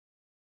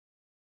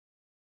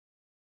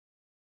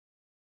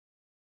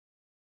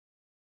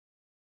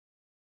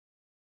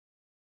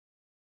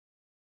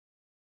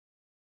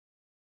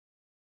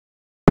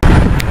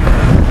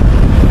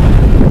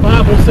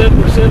said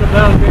we're sin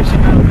about grace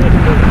and not better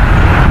do it.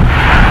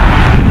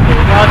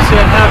 God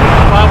said,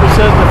 the Bible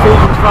says in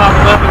Ephesians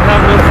 5:11,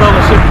 have no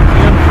fellowship with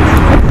the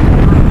unfruitful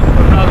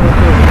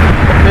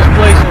This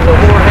place is a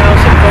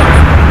whorehouse and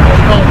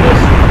they'll call this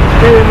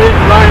Spearmint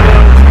Rhino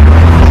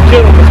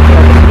Gentleman's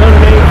Club. It's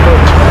another name for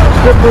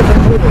strippers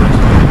and widows.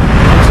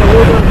 So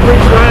we're going to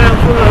preach right out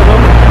in front of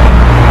them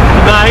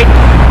tonight.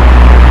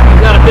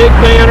 We've got a big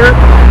banner,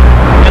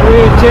 and we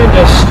intend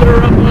to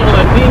stir up all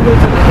the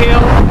demons in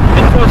hell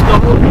and trust the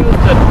Holy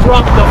Ghost to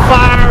drop the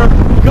fire of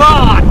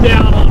God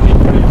down on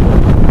these people.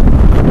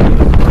 In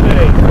Jesus'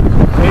 name.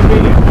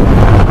 Amen.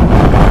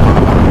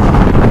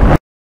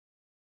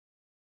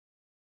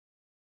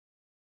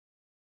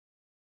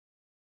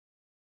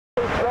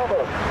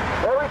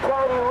 Every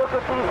time you look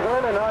at these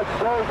women on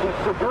stage, these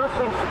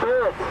seducing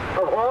spirits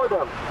of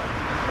whoredom,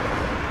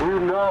 you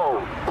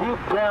know,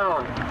 deep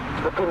down,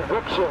 the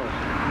conviction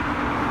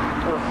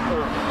is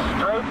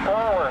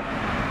straightforward.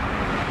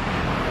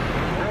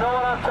 You know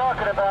what I'm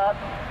talking about.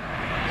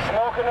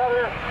 Smoke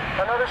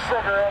another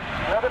cigarette,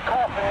 another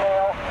coffin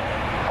nail,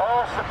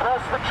 all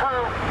suppress the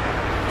truth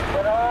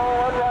and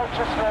all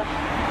unrighteousness.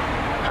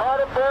 Try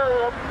to bury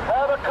it,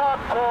 have a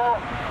cocktail,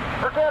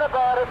 forget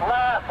about it,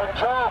 laugh and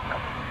joke.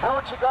 Do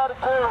what you gotta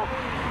do,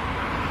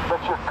 but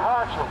your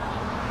conscience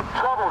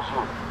troubles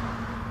you.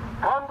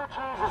 Come to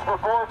Jesus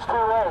before it's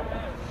too late.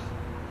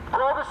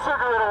 Throw the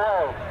cigarette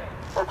away.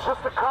 It's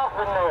just a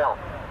coffin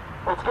nail.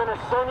 It's gonna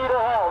send you to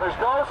hell.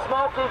 There's no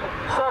smoking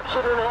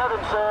section in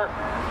heaven, sir.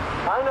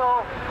 I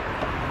know.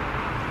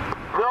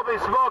 They'll be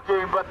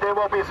smoking, but they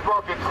won't be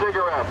smoking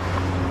cigarettes.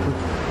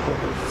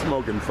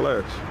 Smoking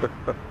flesh.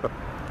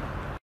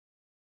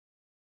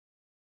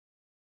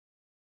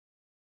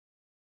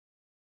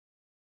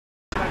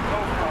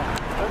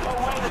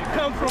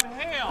 Come from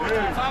hell. What are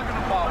you talking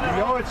about? You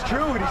know it's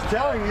true what he's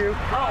telling you.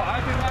 Bro,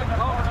 I've been like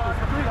over to the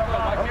street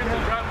club. My kids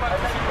are driving by to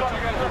see what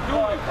you guys are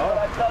doing.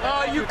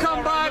 Oh, you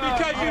come by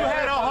because you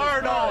had a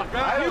hard on.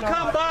 You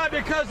come by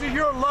because of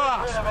your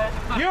lust.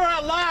 You're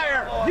a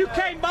liar. You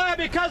came by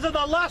because of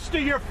the lust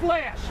of your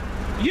flesh.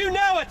 You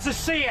know it's a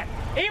sin.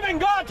 Even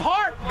God's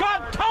heart,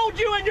 God told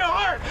you in your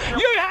heart,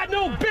 you had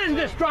no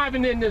business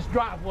driving in this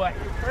driveway.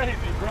 You're crazy,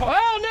 bro.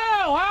 Oh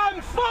no,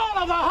 I'm full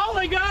of the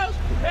Holy Ghost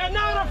and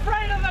not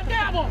afraid of the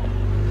devil.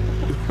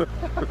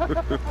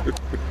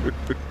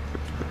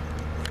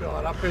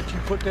 God, I bet you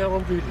put that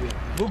on video.